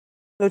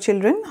Hello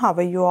children, how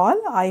are you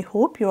all? I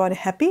hope you are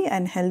happy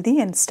and healthy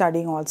and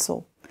studying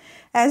also.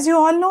 As you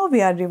all know, we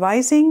are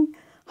revising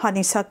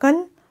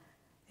Honeysuckle,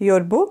 your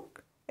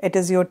book. It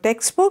is your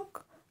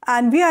textbook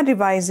and we are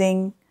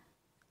revising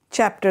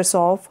chapters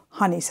of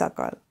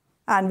Honeysuckle.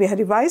 And we have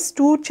revised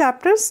 2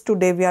 chapters.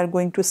 Today we are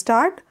going to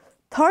start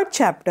 3rd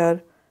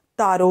chapter,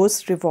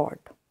 Taro's Reward.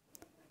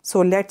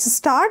 So let's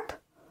start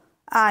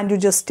and you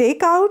just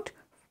take out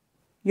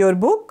your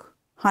book,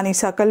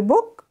 Honeysuckle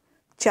book,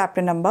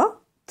 chapter number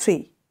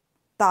 3.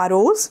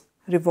 Taro's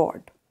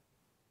Reward.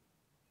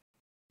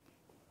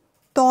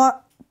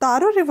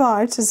 Taro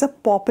Rewards is a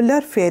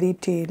popular fairy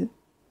tale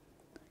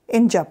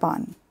in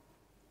Japan.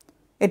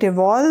 It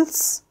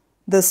involves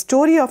the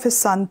story of his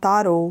son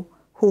Taro,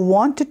 who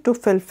wanted to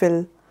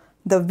fulfill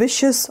the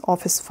wishes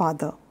of his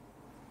father.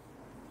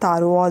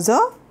 Taro was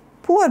a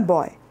poor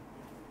boy.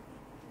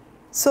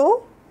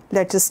 So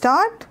let's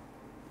start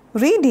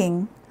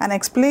reading an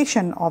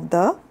explanation of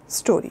the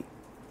story.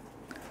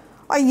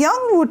 A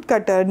young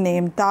woodcutter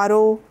named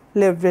Taro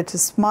lived with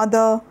his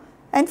mother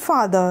and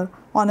father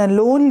on a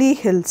lonely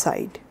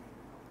hillside.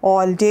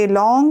 All day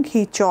long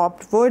he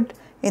chopped wood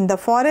in the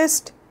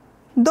forest,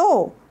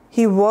 though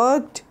he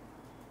worked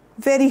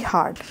very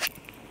hard.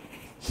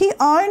 He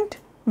earned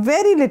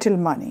very little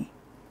money.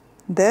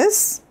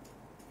 This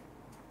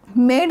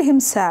made him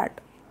sad,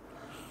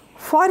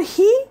 for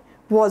he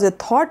was a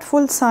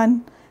thoughtful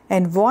son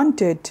and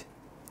wanted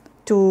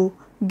to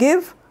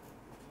give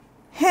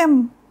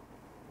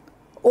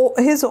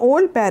his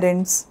old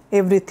parents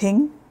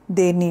everything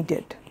they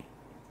needed.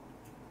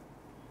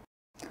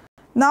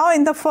 Now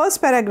in the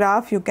first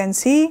paragraph you can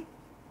see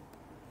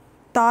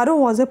Taro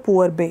was a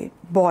poor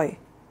boy.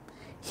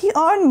 He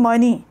earned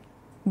money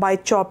by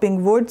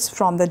chopping woods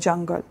from the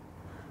jungle.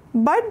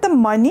 But the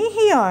money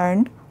he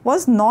earned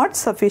was not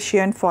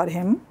sufficient for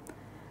him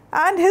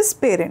and his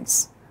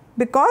parents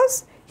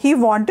because he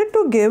wanted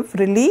to give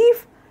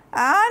relief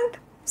and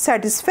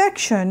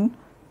satisfaction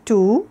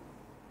to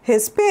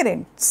his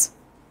parents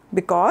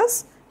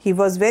because he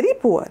was very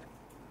poor.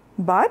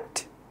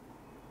 But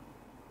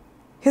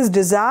his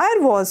desire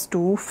was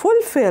to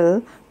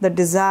fulfill the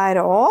desire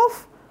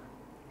of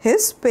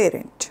his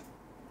parent.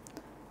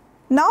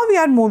 Now we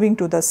are moving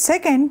to the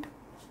second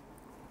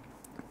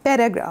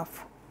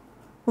paragraph.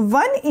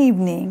 One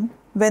evening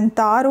when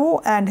Taro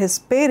and his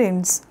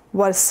parents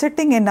were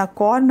sitting in a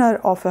corner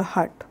of a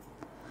hut,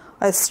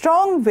 a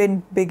strong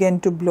wind began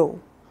to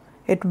blow.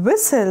 It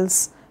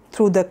whistles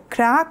through the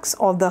cracks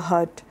of the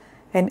hut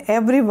and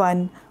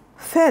everyone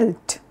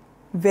felt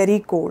very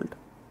cold.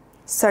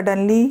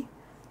 Suddenly,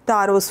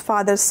 Taro's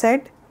father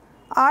said,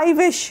 "I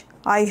wish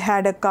I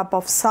had a cup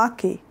of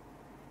sake.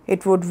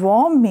 It would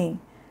warm me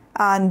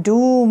and do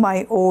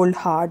my old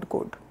heart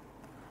good."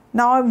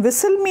 Now,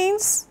 whistle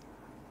means,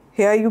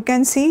 here you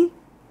can see,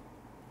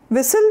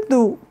 whistle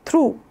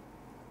through,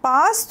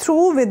 pass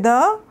through with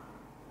the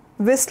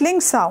whistling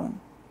sound.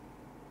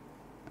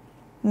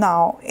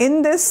 Now,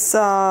 in this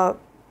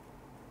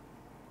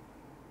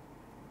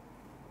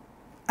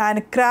and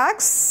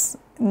cracks,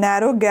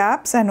 narrow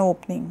gaps and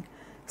opening.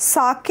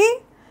 Sake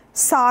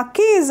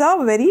is a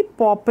very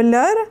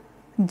popular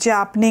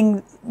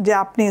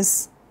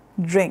Japanese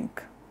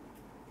drink.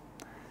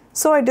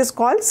 So it is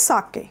called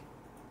sake.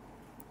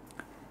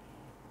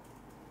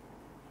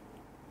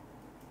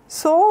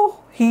 So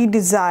he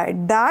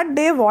desired. That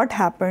day what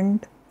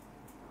happened?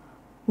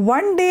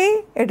 One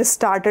day it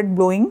started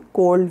blowing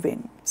cold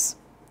winds.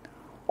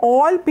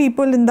 All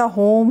people in the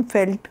home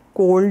felt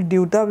cold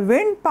due to the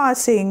wind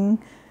passing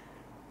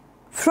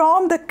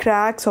from the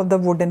cracks of the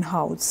wooden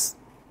house.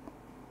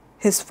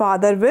 His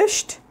father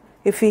wished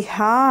if he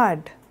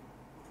had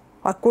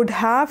or could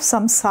have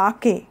some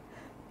sake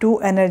to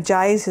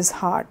energize his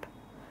heart.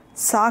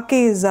 Sake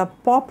is a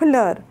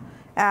popular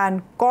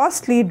and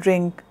costly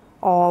drink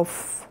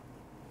of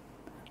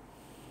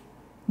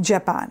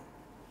Japan.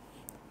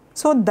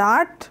 So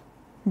that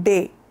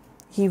day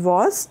he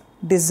was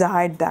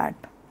desired that.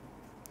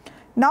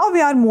 Now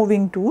we are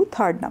moving to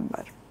third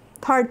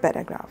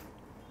paragraph.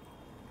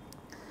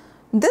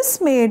 This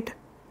made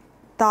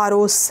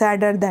Taro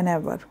sadder than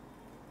ever,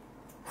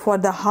 for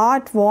the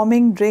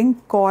heart-warming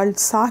drink called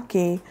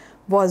sake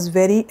was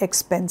very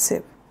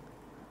expensive.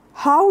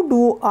 How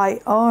do I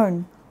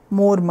earn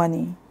more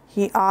money?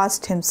 He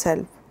asked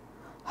himself.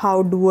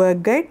 How do I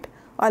get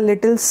a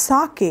little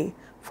sake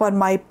for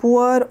my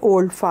poor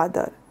old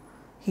father?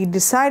 He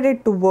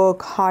decided to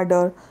work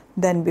harder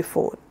than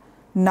before.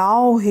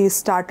 Now he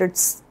started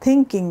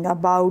thinking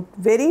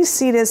very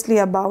seriously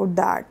about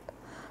that,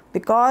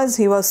 because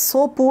he was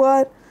so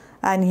poor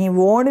and he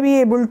won't be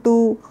able to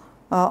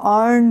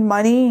earn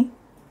money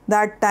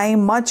that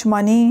time, much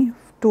money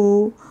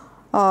to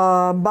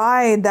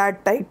buy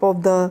that type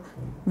of the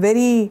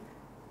very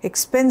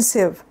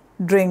expensive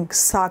drink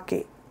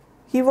sake.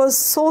 He was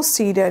so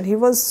seated, he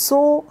was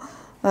so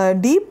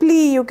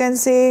deeply, you can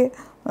say,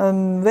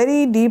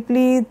 very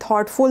deeply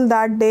thoughtful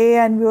that day,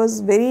 and he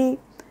was very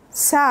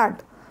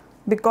sad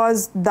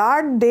because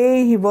that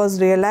day he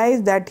was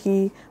realized that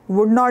he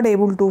would not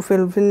able to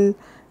fulfill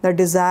the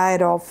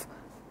desire of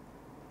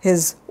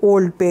his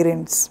old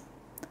parents.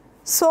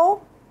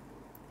 So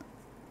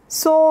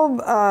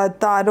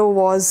Taro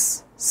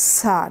was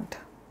sad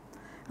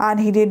and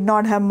he did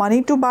not have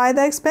money to buy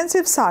the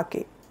expensive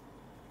sake.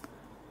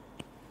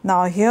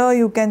 Now here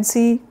you can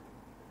see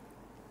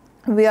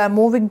we are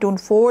moving to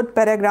 4th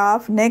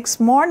paragraph. Next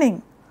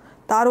morning,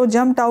 Taro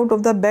jumped out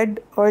of the bed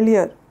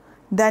earlier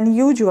than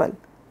usual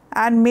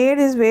and made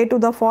his way to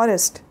the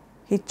forest.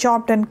 He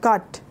chopped and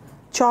cut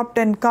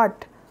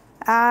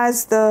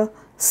as the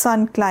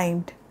sun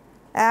climbed.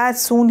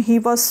 As soon he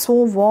was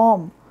so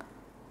warm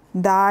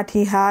that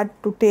he had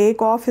to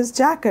take off his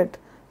jacket.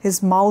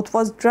 His mouth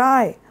was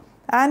dry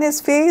and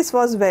his face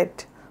was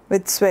wet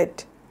with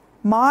sweat.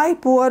 My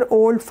poor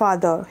old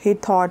father, he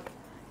thought,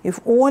 if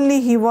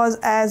only he was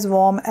as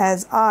warm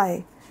as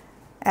I.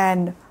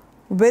 And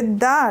with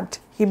that,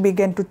 he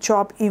began to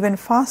chop even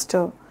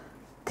faster,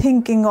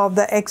 thinking of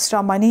the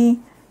extra money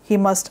he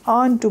must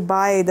earn to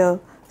buy the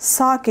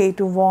sake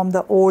to warm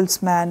the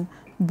old man's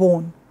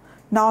bone.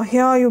 Now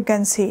here you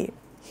can see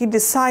he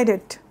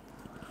decided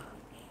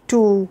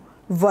to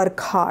work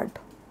hard.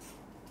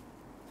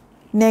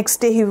 Next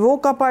day he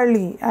woke up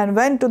early and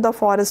went to the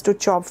forest to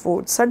chop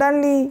wood.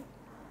 Suddenly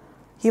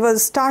he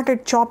was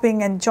started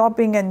chopping, and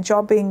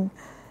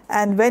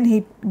when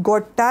he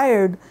got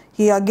tired,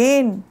 he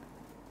again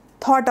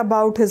thought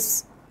about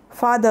his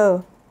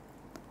father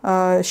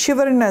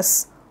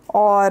shiveriness,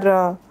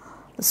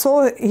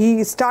 so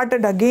he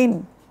started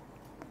again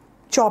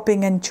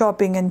chopping.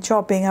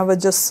 I was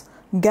just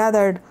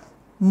gathered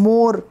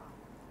more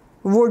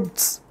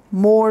woods,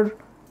 more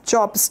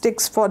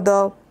chopsticks for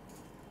the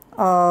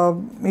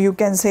you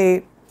can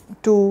say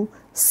to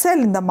sell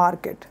in the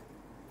market,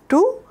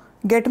 to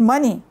get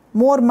money,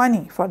 more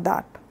money for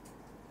that.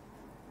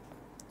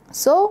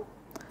 So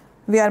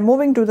we are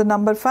moving to the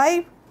number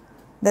 5.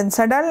 Then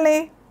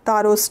suddenly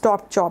Taro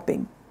stopped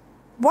chopping.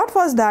 What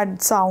was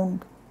that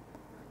sound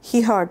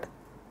he heard?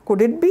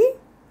 Could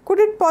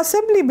it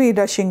possibly be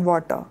rushing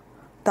water?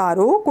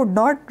 Taro could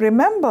not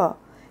remember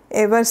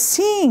ever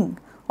seeing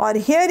or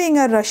hearing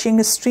a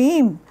rushing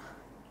stream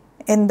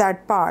in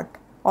that part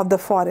of the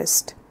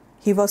forest.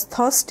 He was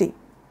thirsty.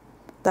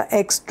 The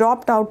axe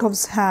dropped out of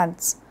his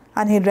hands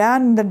and he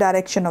ran in the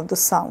direction of the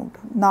sound.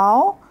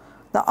 Now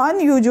the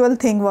unusual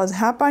thing was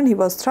happened. He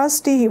was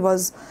thirsty. He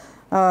was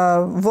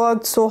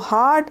worked so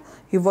hard.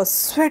 He was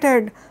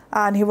sweated,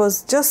 and he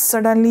was just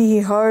suddenly he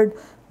heard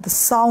the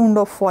sound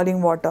of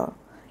falling water.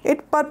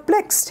 It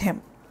perplexed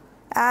him,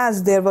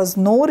 as there was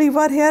no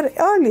river here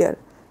earlier.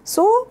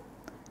 So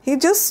he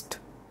just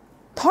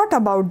thought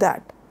about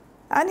that,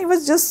 and he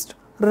was just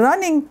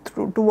running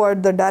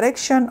toward the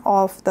direction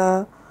of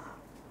the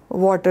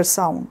water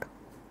sound.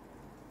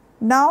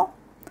 Now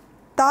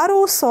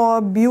Taro saw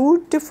a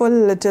beautiful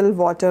little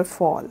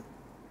waterfall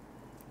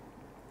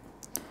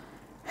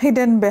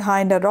hidden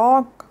behind a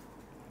rock.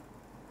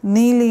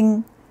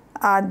 Kneeling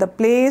at the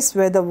place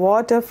where the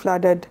water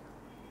flooded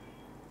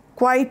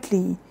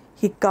quietly,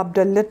 he cupped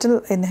a little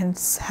in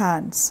his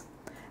hands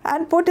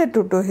and put it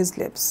to his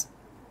lips.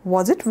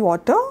 Was it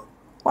water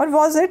or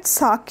was it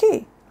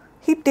sake?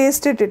 He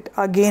tasted it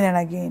again and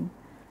again,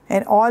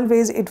 and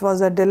always it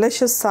was a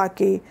delicious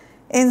sake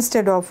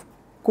instead of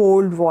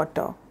cold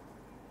water.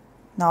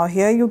 Now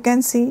here you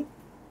can see,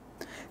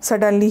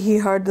 suddenly he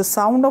heard the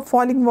sound of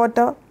falling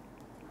water.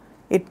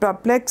 It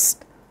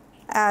perplexed,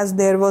 as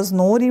there was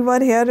no river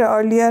here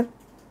earlier.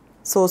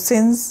 So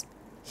since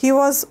he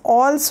was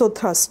also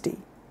thirsty,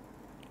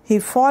 he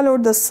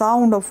followed the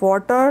sound of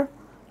water.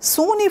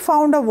 Soon he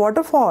found a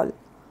waterfall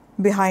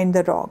behind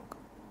the rock.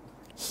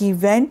 He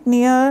went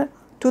near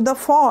to the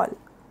fall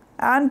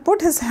and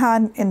put his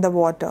hand in the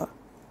water.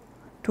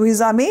 To his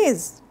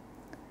amaze,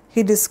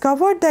 he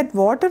discovered that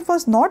water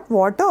was not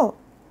water,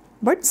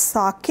 but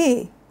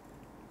sake.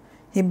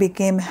 He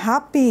became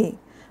happy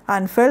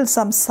and filled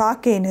some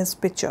sake in his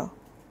pitcher.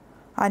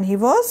 And he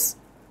was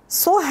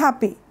so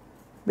happy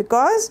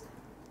because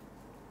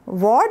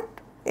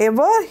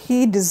whatever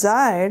he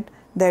desired,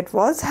 that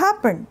was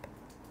happened.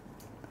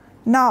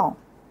 Now,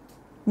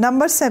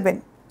 number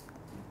 7.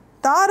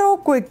 Taro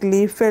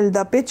quickly filled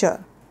the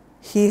pitcher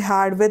he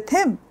had with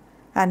him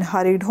and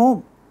hurried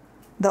home.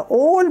 The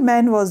old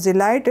man was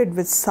delighted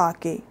with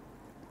sake.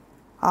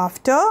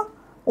 After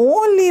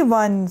only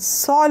one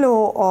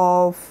swallow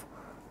of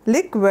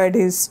liquid,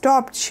 he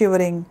stopped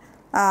shivering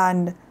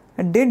and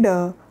did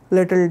a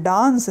little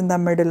dance in the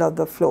middle of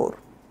the floor.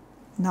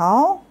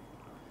 Now,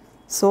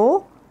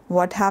 so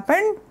what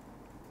happened?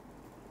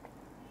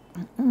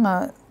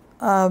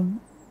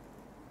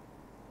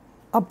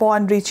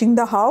 Upon reaching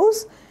the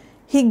house,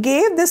 he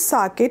gave this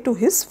sake to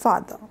his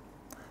father.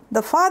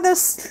 The father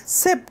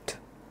sipped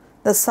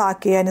the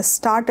sake and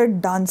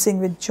started dancing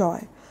with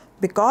joy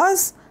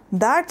because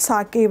that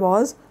sake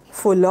was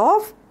full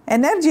of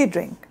energy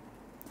drink.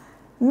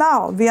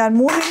 Now we are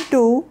moving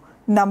to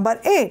number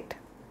 8.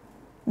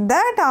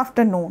 That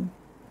afternoon,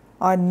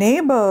 a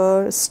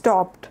neighbor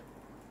stopped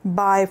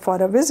by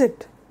for a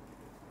visit.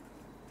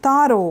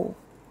 Taro,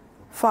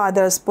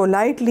 father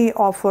politely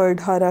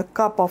offered her a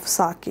cup of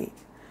sake.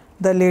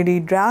 The lady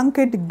drank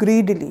it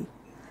greedily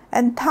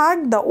and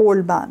thanked the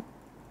old man.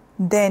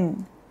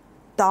 Then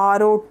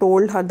Taro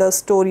told her the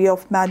story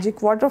of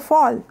magic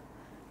waterfall,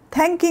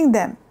 thanking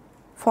them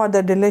for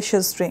the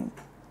delicious drink.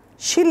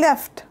 She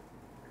left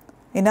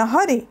in a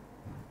hurry.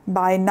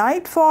 By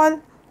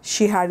nightfall,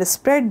 she had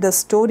spread the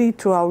story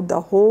throughout the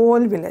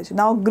whole village.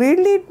 Now,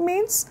 greedily it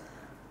means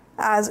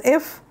as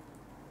if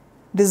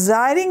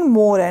desiring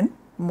more and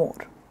more.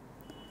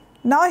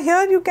 Now,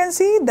 here you can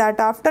see that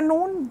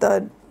afternoon,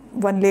 the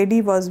one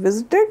lady was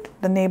visited,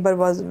 the neighbor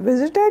was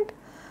visited,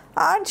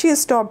 and she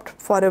stopped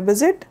for a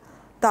visit.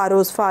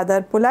 Taro's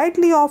father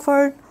politely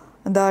offered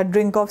the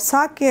drink of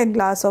sake, a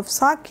glass of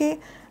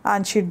sake,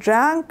 and she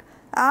drank,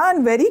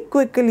 and very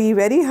quickly,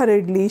 very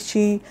hurriedly,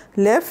 she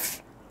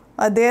left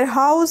their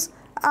house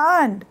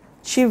and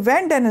she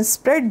went and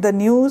spread the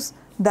news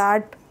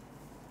that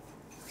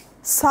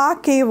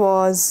sake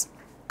was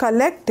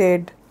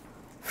collected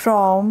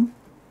from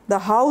the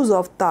house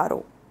of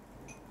Taro.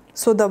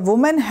 So the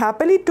woman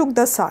happily took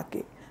the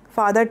sake.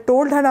 Father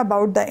told her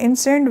about the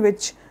incident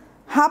which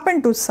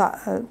happened to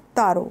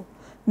Taro.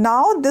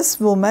 Now this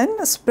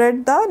woman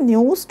spread the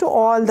news to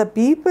all the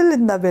people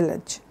in the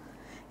village.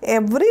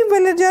 Every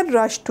villager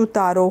rushed to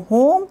Taro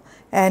home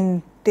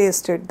and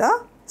tasted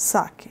the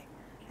sake.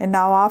 And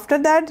now after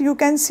that you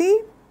can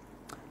see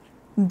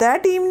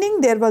that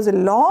evening there was a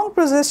long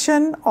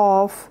procession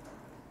of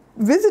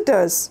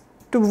visitors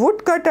to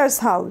woodcutter's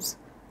house.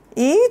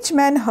 Each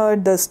man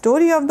heard the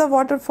story of the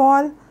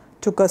waterfall,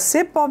 took a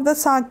sip of the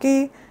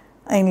sake.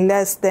 In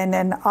less than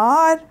an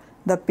hour,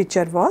 the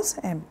pitcher was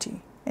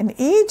empty. And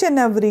each and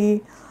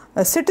every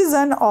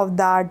citizen of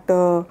that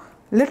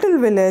little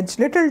village,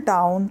 little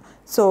town,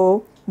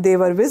 so they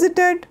were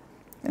visited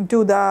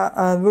to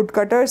the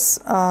woodcutter's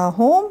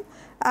home,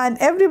 and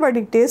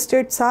everybody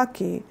tasted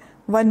sake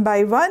one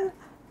by one.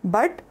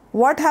 But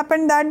what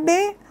happened that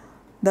day?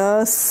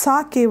 The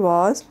sake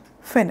was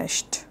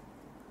finished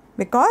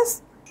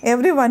because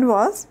everyone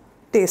was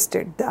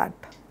tasted that.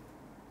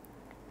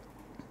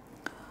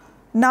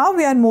 Now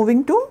we are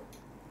moving to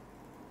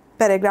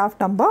paragraph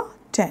number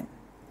 10.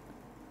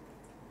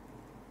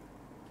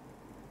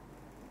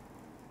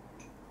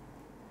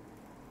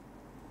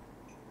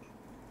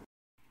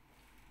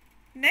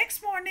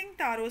 Next morning,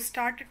 Taro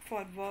started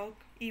for work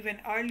even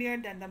earlier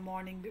than the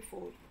morning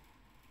before.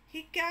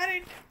 He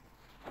carried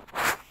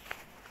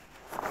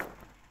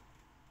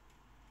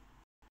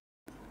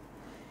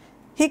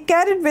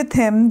with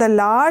him the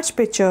large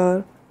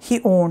pitcher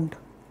he owned,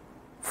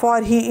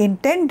 for he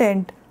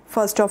intended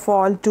first of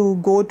all to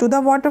go to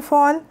the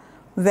waterfall.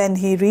 When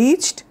he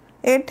reached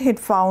it, he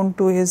found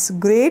to his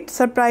great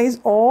surprise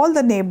all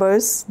the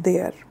neighbors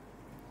there.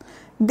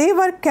 They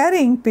were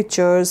carrying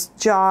pitchers,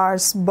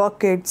 jars,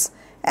 buckets,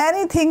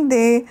 anything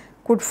they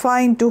could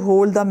find to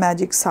hold the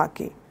magic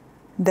sake.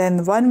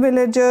 Then one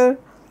villager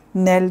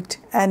knelt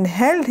and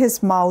held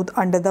his mouth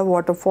under the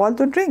waterfall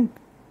to drink.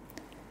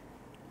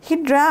 He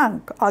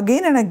drank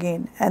again and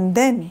again and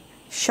then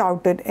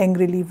shouted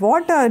angrily,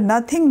 "Water,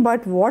 nothing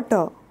but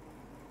water."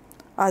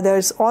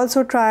 Others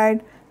also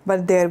tried,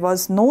 but there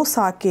was no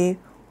sake,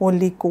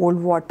 only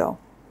cold water.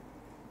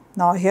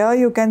 Now here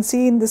you can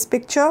see in this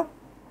picture.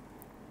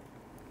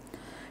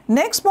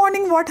 Next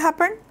morning what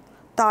happened?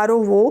 Taro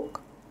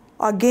woke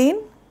again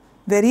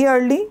very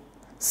early,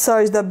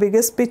 searched the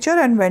biggest pitcher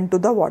and went to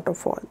the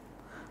waterfall.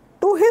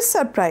 To his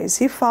surprise,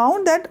 he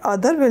found that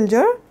other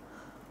villagers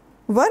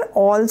were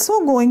also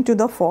going to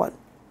the fall.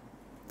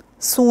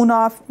 Soon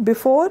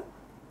before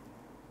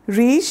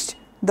reached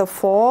the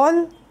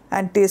fall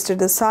and tasted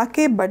the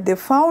sake, but they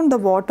found the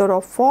water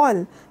of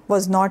fall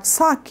was not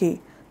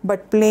sake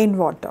but plain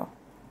water.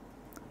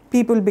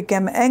 People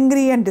became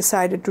angry and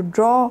decided to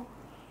draw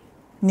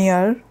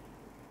near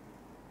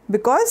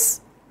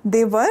because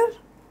they were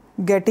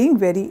getting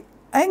very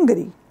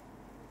angry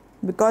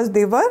because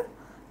they were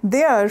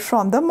there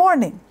from the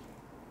morning.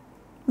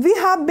 "We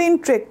have been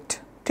tricked."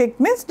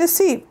 Tricked means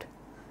deceived,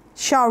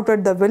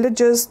 shouted the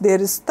villagers.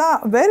 Where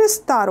is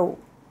Taro?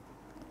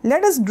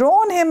 Let us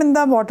drown him in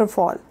the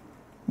waterfall.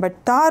 But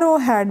Taro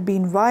had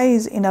been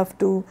wise enough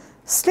to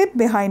slip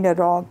behind a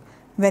rock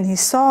when he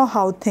saw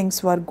how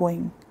things were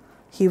going.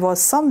 He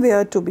was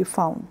somewhere to be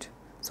found.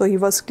 So he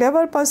was a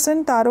clever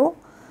person, Taro,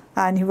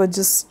 and he was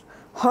just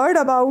heard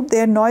about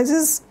their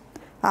noises,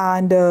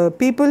 and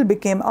people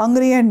became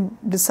angry and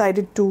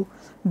decided to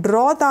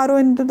draw Taro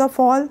into the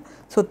fall.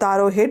 So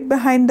Taro hid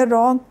behind the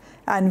rock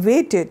and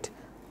waited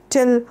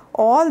till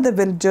all the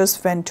villagers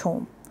went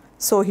home.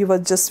 So he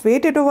was just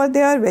waited over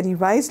there very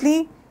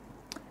wisely,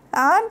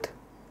 and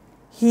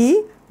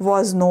he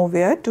was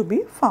nowhere to be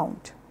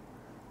found.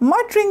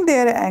 Muttering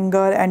their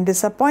anger and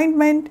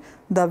disappointment,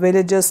 the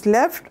villagers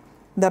left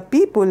the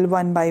people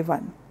one by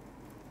one,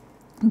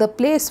 the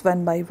place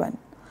one by one.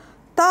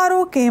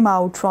 Taro came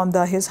out from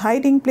his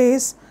hiding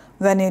place.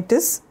 Was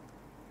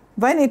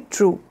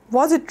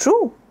it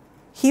true?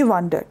 He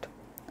wondered.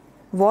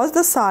 Was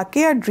the sake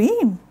a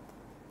dream?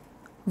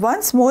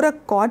 Once more he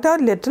caught a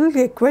little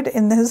liquid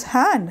in his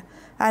hand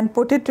and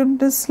put it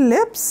into his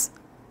lips.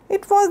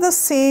 It was the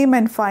same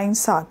and fine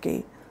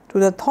sake. To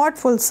the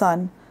thoughtful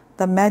son,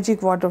 the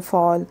magic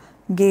waterfall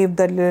gave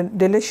the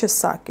delicious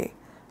sake.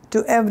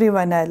 To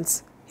everyone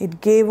else,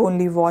 it gave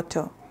only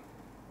water.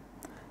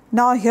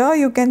 Now here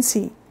you can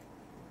see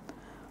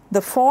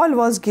the fall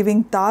was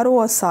giving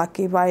Taro a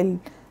sake, while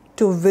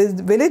to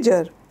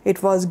villager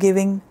it was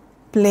giving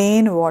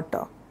plain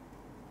water.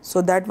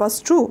 So that was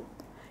true.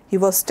 He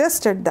was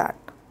tested that.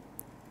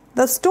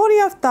 The story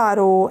of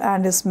Taro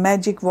and his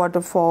magic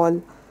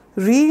waterfall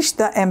reached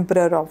the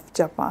Emperor of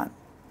Japan.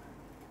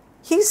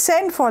 He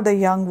sent for the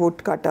young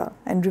woodcutter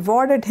and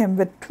rewarded him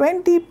with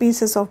 20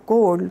 pieces of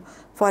gold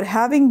for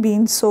having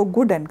been so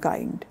good and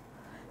kind.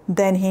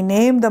 Then he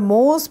named the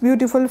most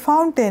beautiful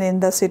fountain in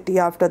the city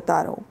after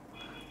Taro.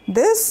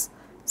 This,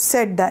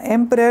 said the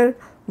emperor,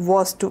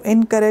 was to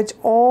encourage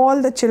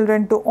all the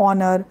children to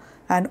honor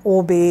and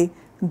obey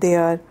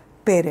their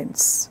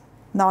parents.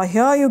 Now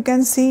here you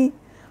can see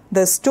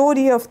the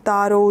story of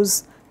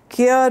Taro's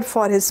care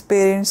for his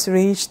parents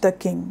reached the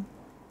king.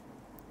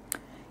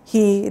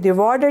 He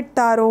rewarded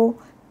Taro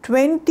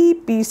 20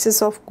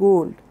 pieces of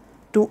gold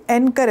to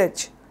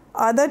encourage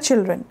other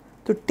children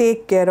to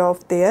take care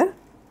of their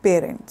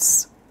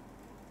parents.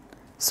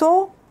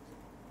 So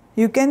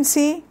you can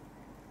see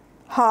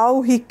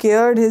how he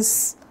cared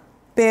his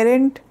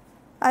parent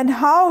and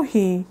how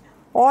he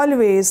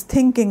always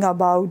thinking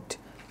about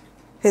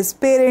his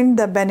parent,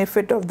 the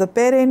benefit of the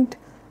parent,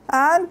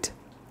 and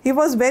he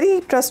was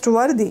very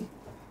trustworthy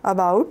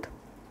about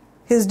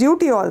his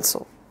duty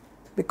also,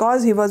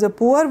 because he was a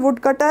poor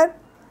woodcutter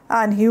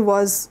and he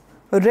was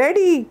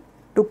ready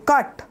to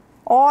cut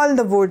all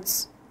the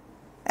woods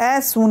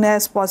as soon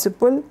as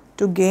possible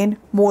to gain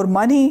more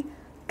money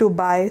to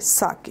buy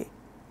sake.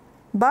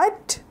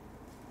 But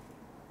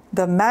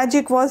the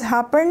magic was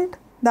happened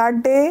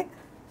that day.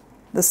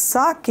 The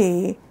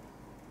sake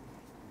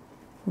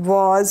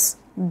was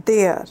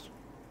there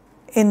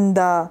in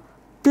the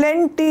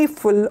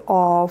plentiful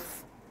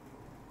of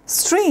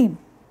stream.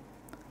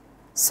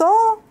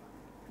 So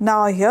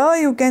now here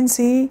you can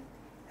see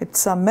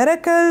it's a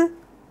miracle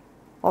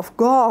of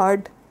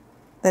God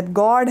that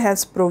God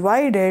has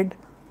provided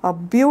a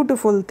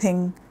beautiful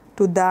thing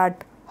to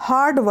that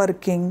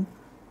hard-working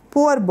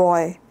poor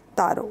boy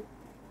Taro.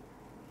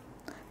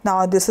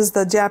 Now this is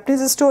the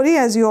Japanese story,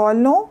 as you all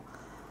know,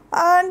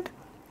 and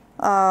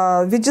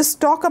we just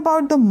talk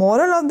about the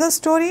moral of the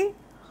story.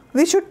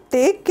 We should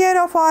take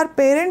care of our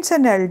parents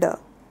and elder.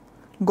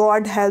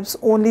 God helps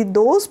only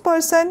those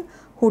person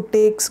who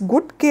takes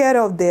good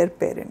care of their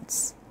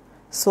parents.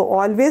 So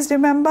always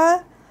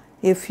remember,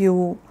 if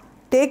you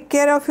take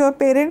care of your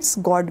parents,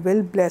 God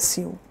will bless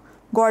you.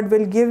 God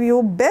will give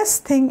you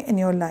best thing in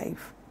your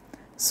life.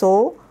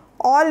 So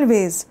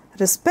always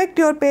respect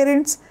your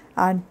parents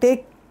and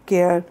take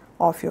care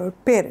of your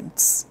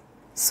parents.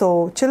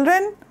 So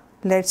children,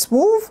 let's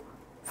move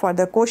for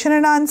the question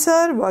and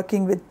answer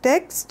working with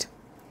text.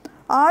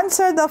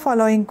 Answer the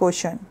following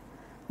question.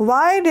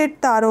 Why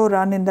did Taro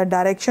run in the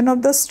direction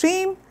of the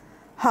stream?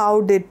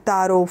 How did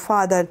Taro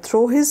father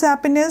throw his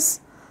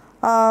happiness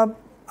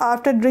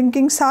after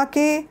drinking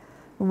sake?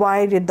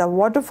 Why did the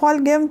waterfall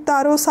give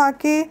Taro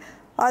sake,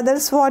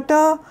 others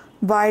water?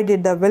 Why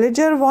did the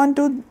villager want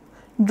to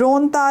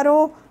drown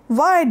Taro?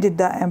 Why did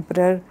the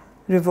emperor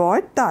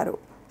reward Taro?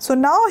 So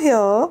now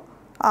here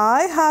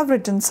I have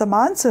written some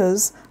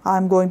answers. I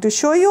am going to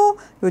show you.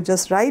 You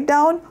just write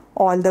down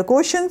all the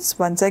questions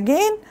once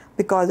again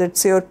because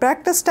it's your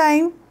practice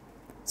time.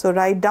 So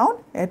write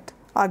down it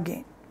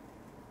again.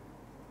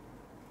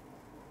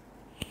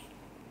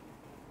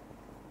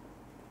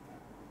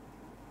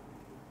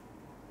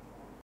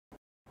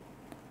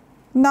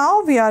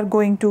 Now we are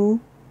going to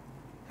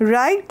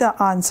write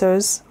the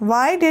answers.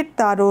 Why did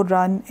Taro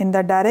run in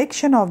the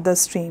direction of the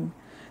stream?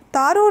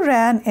 Taro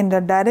ran in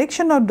the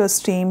direction of the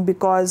stream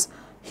because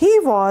he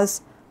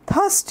was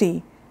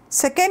thirsty.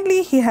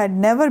 Secondly, he had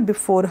never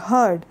before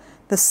heard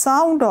the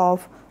sound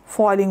of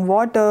falling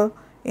water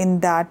in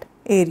that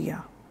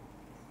area.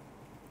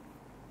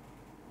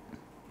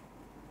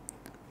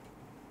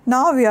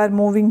 Now we are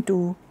moving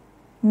to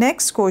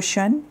next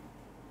question.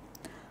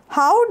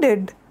 How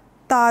did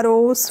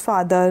Taro's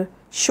father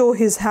show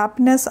his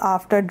happiness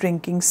after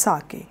drinking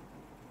sake?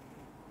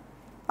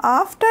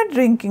 After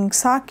drinking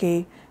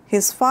sake,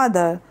 his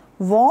father,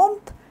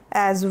 warmth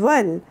as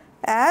well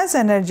as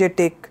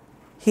energetic,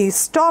 he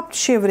stopped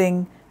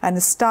shivering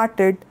and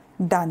started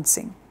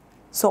dancing.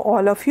 So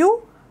all of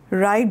you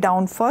write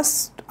down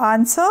first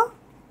answer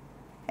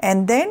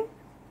and then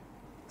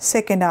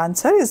second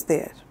answer is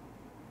there.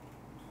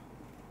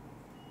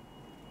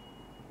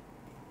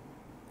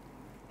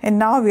 And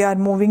now we are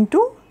moving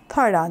to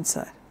third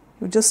answer.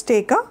 You just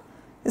take a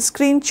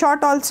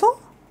screenshot also,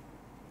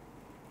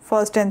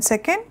 first and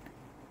second,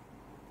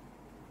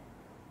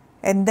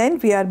 and then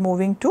we are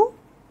moving to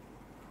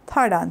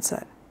third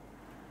answer.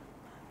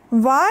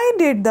 Why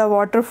did the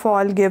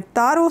waterfall give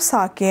Taro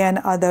sake and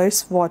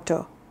others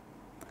water?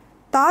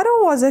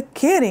 Taro was a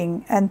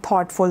caring and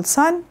thoughtful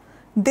son.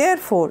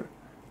 Therefore,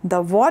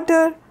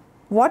 the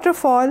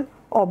waterfall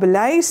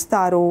obliged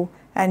Taro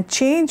and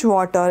changed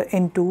water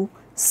into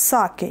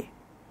sake.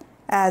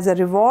 as a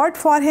reward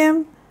for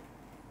him,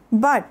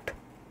 but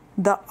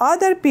the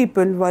other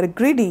people were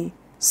greedy,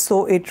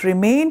 so it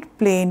remained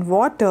plain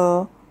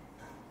water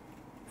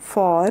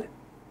for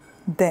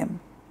them.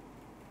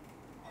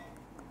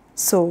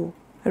 So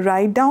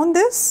write down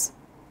this,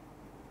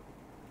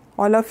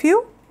 all of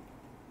you.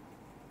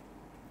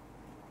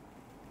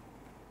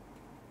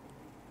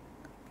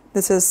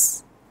 This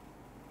is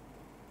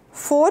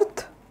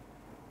third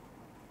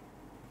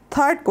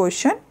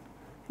question.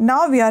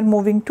 Now we are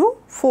moving to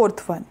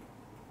fourth one.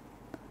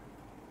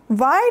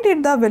 Why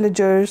did the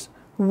villagers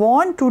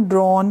want to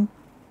drown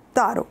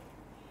Taro?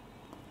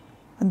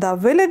 The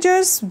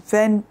villagers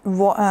want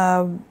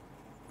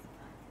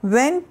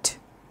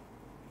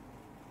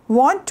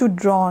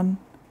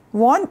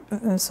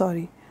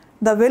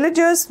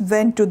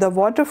to the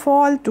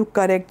waterfall to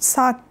collect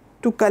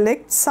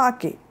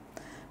sake,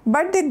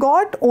 but they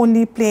got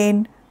only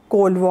plain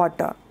cold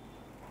water.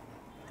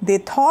 They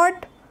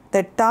thought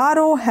that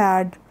Taro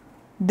had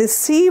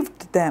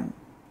deceived them,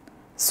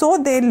 so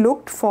they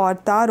looked for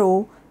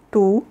Taro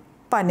to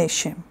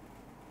punish him.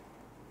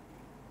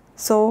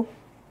 So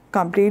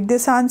complete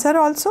this answer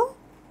also.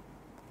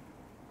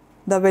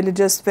 The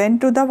villagers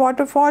went to the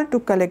waterfall to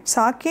collect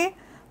sake,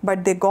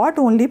 but they got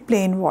only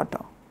plain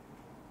water.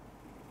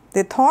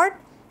 They thought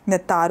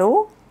that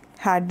Taro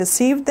had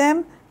deceived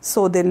them,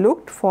 so they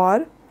looked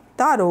for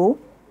Taro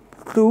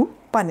to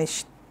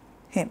punish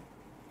him.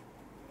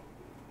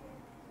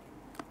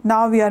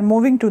 Now we are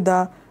moving to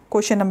the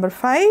question number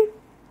 5.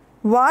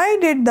 Why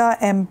did the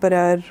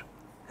emperor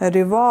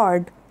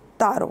reward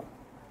Taro?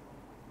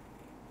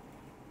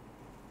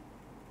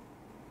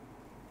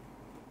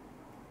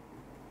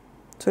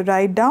 So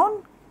write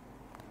down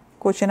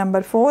question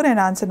number 4 and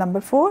answer number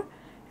 4.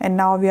 And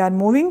now we are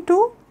moving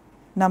to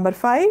number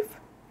 5.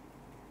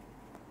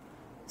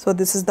 So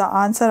this is the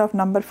answer of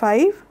number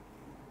 5.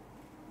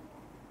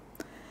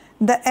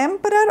 The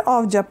Emperor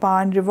of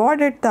Japan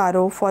rewarded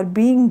Taro for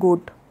being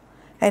good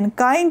and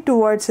kind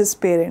towards his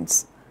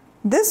parents.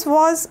 This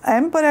was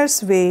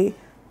Emperor's way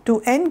to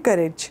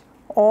encourage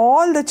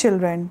all the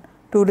children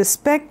to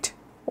respect,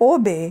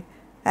 obey,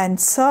 and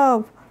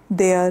serve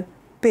their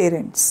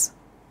parents.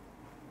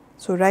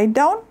 So write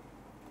down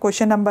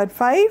question number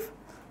 5,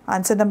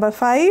 answer number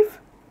 5.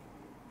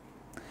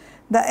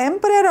 The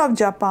Emperor of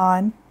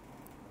Japan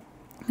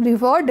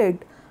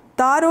rewarded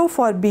Taro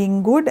for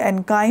being good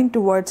and kind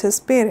towards his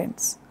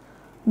parents.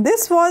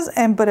 This was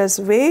Emperor's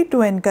way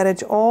to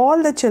encourage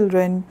all the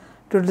children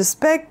to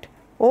respect,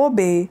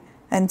 obey,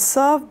 and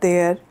serve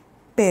their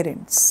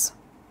parents.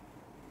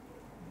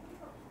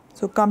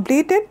 So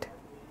complete it.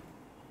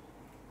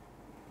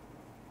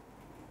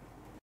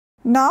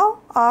 Now,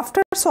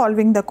 after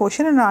solving the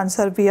question and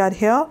answer, we are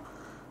here.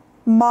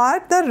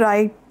 Mark the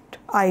right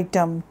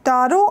item.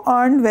 Taro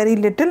earned very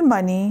little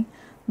money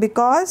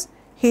because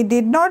he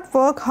did not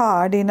work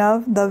hard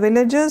enough. The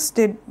villagers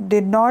did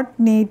not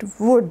need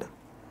wood.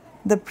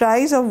 The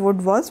price of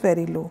wood was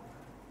very low.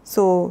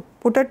 So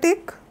put a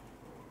tick.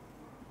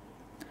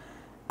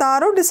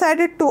 Taro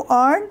decided to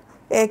earn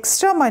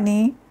extra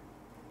money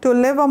to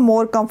live a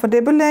more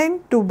comfortable life,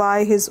 to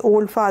buy his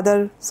old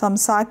father some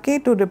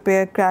sake to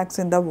repair cracks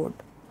in the wood.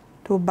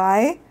 To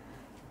buy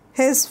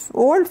his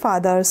old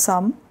father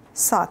some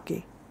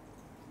sake.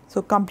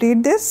 So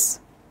complete this.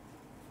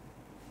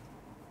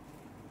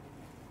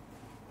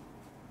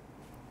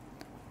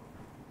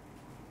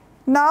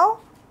 Now,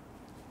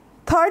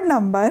 third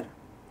number,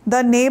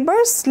 the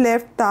neighbors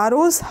left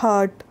Taro's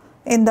hut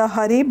in the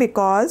hurry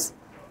because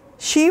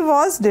she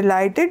was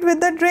delighted with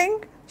the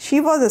drink.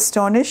 She was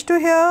astonished to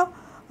hear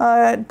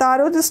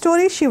Taro's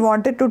story. She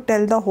wanted to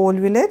tell the whole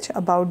village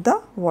about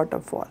the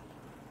waterfall.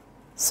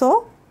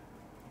 So,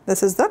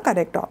 this is the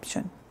correct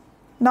option.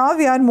 Now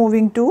we are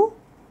moving to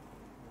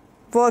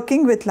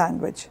working with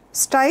language.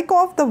 Strike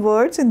off the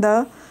words in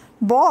the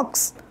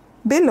box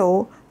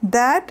below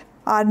that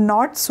are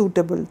not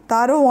suitable.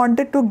 Taro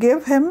wanted to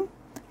give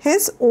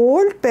his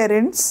old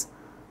parents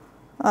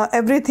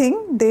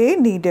everything they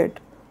needed.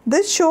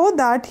 This showed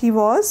that he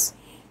was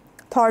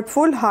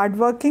thoughtful,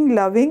 hardworking,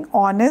 loving,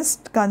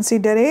 honest,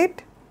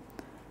 considerate,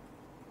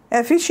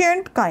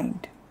 efficient,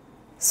 kind.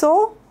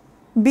 So,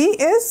 B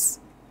is,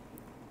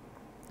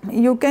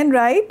 you can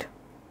write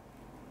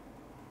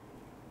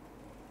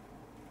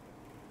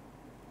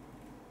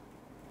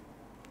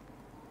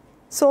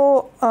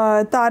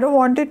Taro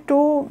wanted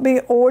to be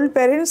old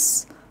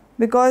parents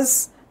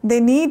because they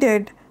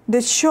needed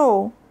this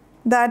show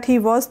that he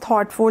was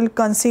thoughtful,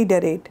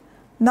 considerate.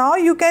 Now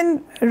you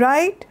can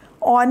write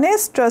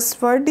honest,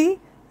 trustworthy,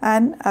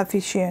 and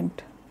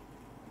efficient.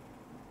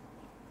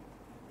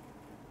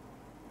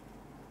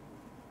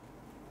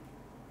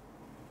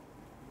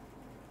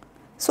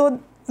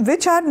 So,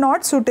 which are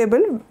not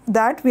suitable,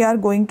 that we are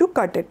going to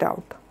cut it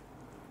out.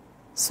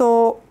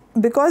 So,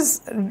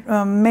 because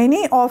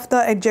many of the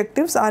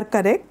adjectives are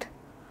correct,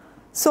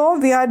 so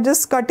we are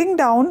just cutting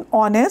down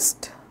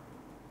honest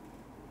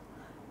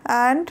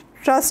and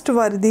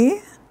trustworthy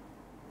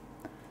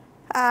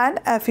and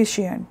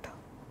efficient,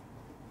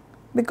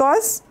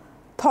 because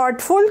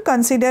thoughtful,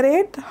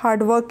 considerate,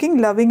 hardworking,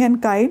 loving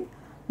and kind.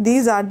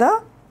 These are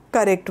the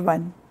correct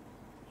one.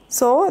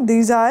 So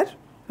these are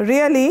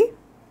really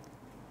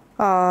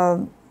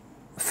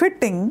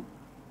fitting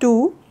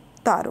to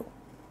Taro.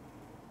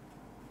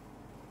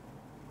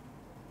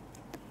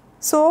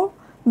 So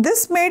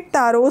this made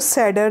Taro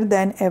sadder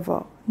than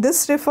ever.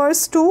 This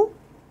refers to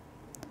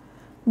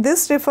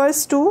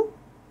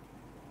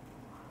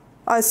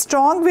a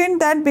strong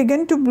wind that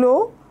began to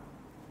blow,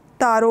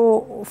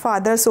 Taro's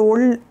father's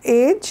old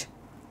age,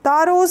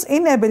 Taro's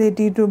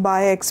inability to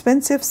buy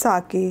expensive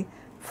sake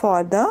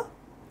for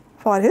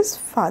his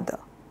father.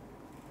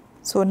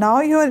 So now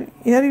here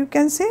you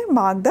can say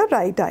mark the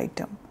right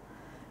item.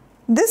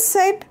 This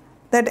said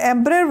that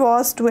emperor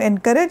was to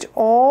encourage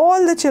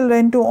all the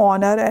children to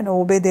honor and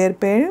obey their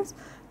parents.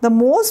 The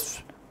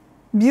most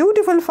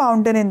beautiful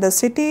fountain in the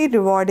city,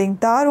 rewarding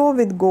Taro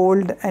with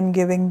gold and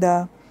giving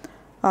the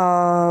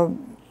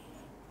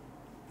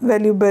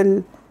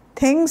valuable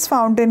things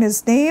fountain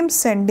his name,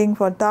 sending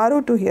for Taro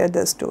to hear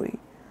the story.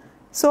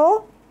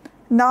 So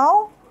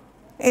now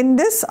in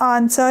this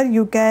answer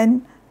you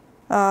can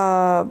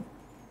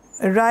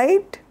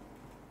write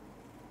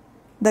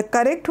the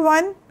correct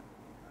one,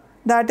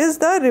 that is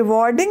the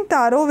rewarding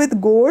Taro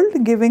with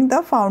gold, giving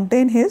the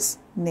fountain his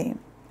name.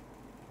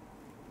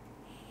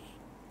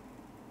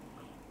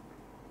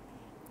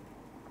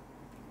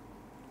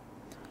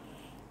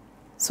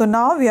 So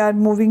now we are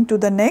moving to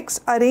the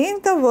next.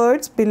 Arrange the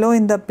words below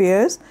in the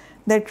pairs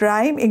that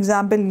rhyme.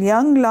 Example,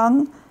 young,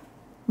 lung,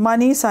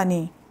 money,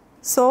 sunny.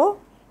 So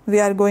we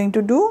are going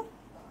to do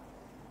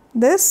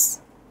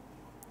this.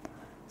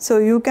 So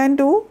you can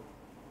do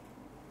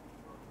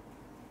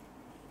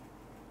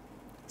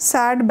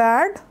sad,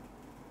 bad,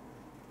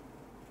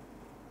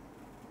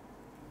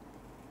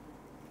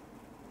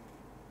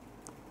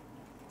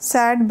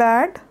 sad,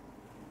 bad,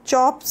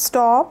 chop,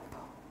 stop,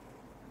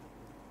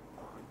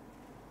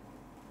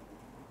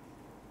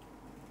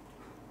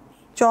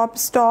 chop,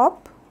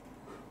 stop,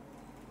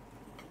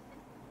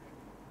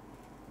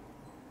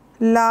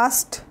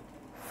 last,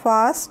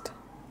 fast,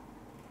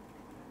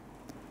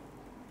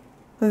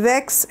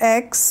 vex,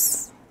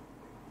 x,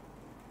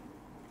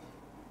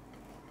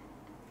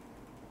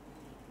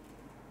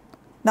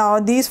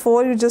 now these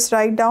four you just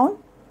write down,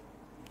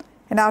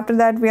 and after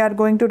that we are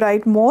going to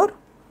write more.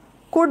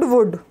 Could,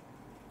 would,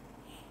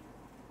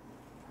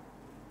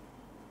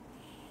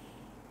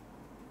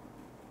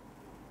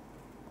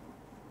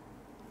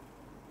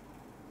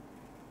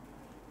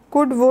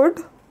 could,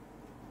 would,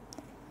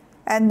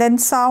 and then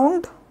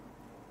sound,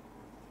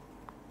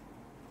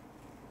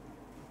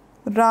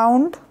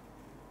 round,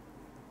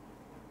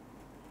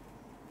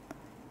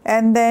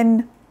 and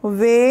then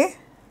way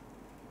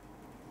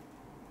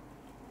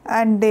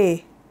and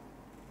day.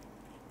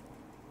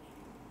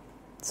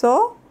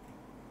 So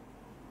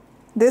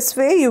this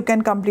way you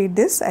can complete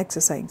this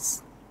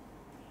exercise.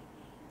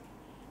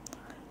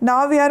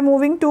 Now we are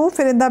moving to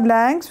fill in the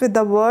blanks with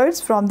the words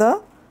from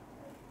the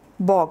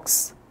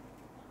box.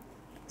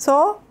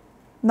 So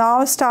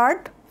now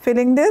start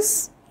filling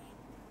this.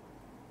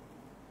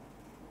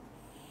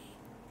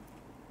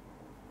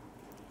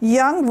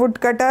 Young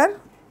woodcutter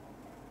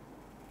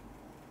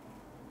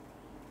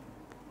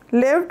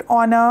lived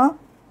on a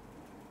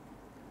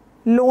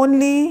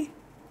lonely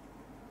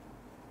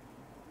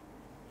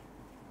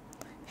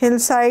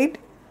hillside.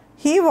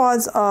 He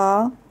was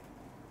a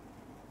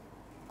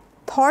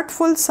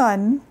thoughtful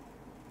son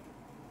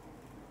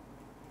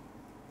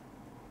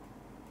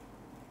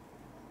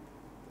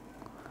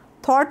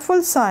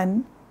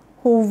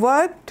who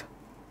worked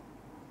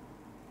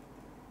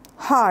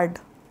hard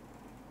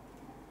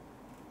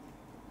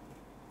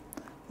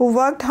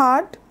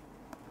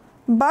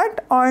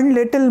but earned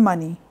little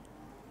money.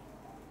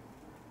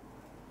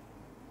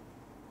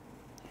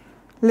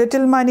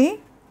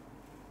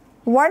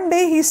 One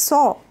day he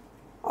saw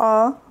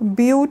a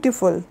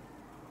beautiful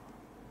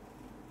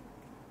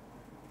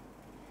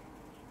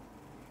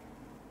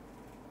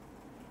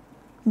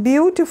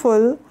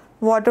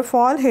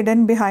waterfall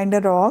hidden behind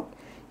a rock.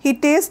 He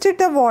tasted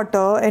the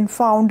water and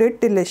found it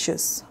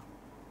delicious.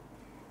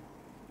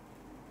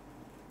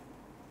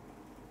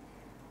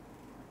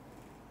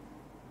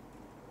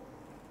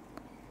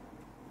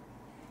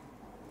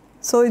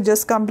 So you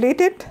just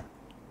complete it.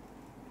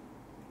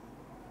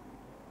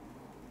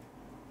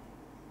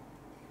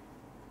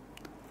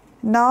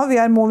 Now we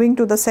are moving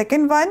to the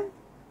second one.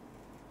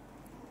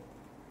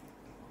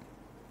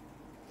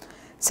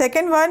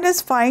 Second one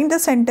is find the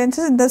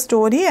sentences in the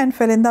story and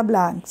fill in the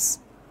blanks.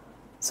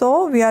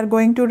 So we are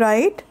going to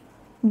write,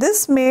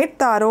 this made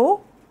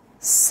Taro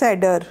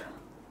sadder.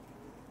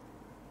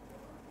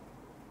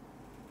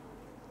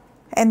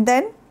 And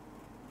then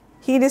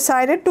he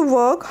decided to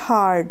work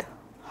harder.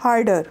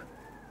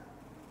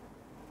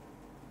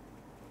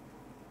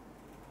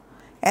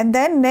 And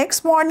then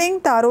next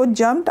morning Taro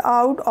jumped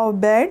out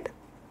of bed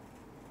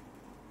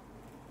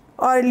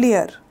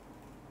earlier.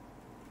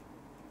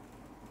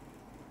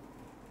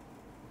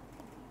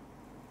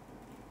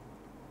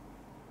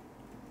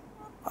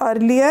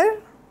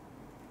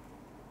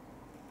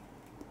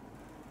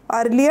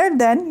 earlier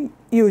than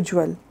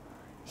usual.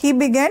 He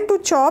began to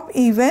chop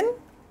even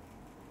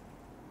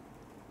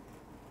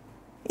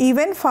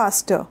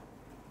faster.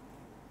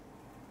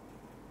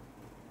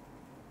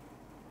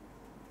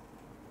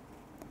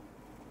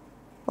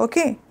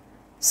 Okay,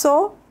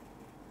 so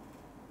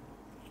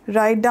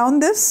write down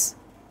this.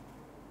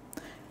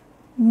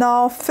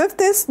 Now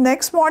fifth is,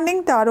 next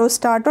morning Taro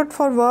started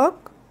for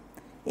work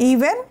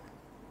even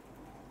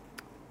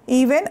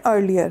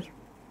earlier.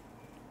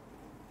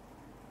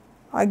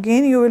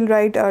 Again you will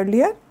write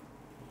earlier.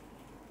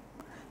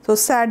 So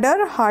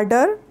sadder,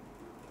 harder,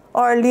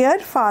 earlier,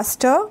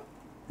 faster,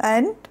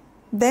 and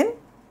then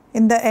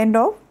in the end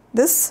of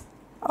this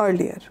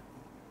earlier.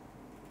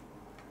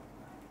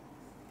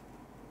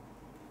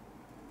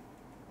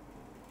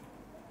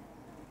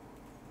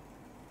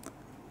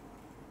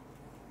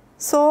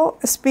 So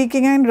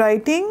speaking and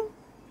writing,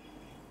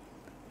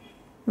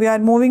 we are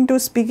moving to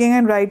speaking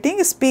and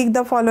writing. Speak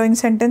the following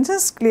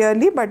sentences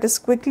clearly but as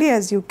quickly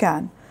as you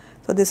can.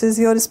 So this is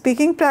your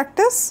speaking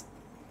practice,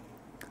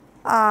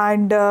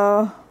 and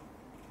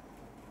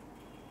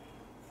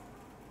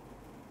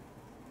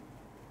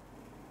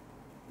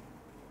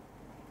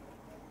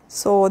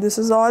so this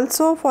is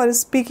also for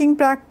speaking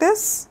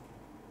practice.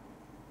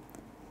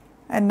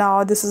 And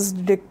now this is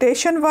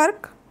dictation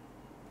work.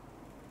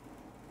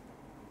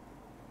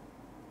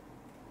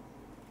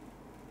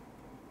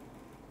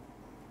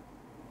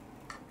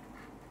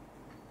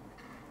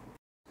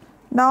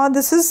 Now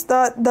this is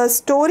the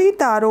story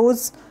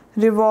Taro's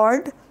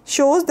Reward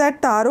shows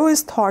that Taro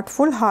is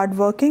thoughtful,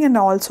 hardworking and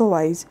also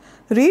wise.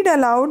 Read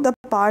aloud the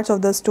parts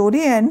of the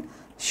story and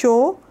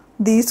show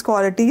these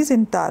qualities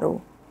in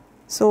Taro.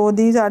 So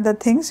these are the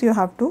things you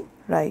have to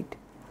write.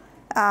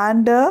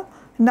 And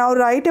now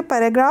write a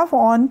paragraph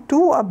on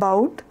two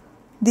about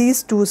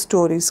these two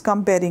stories,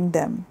 comparing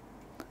them.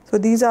 So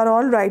these are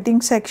all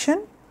writing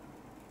section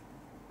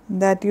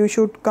that you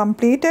should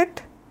complete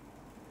it,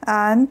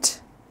 and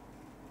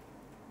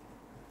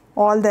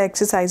all the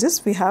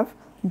exercises we have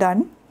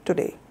done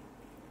today.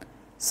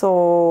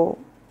 So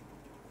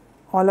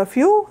all of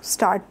you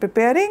start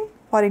preparing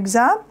for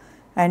exam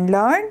and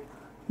learn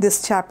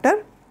this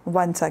chapter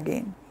once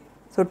again.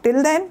 So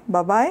till then,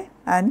 bye bye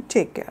and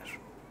take care.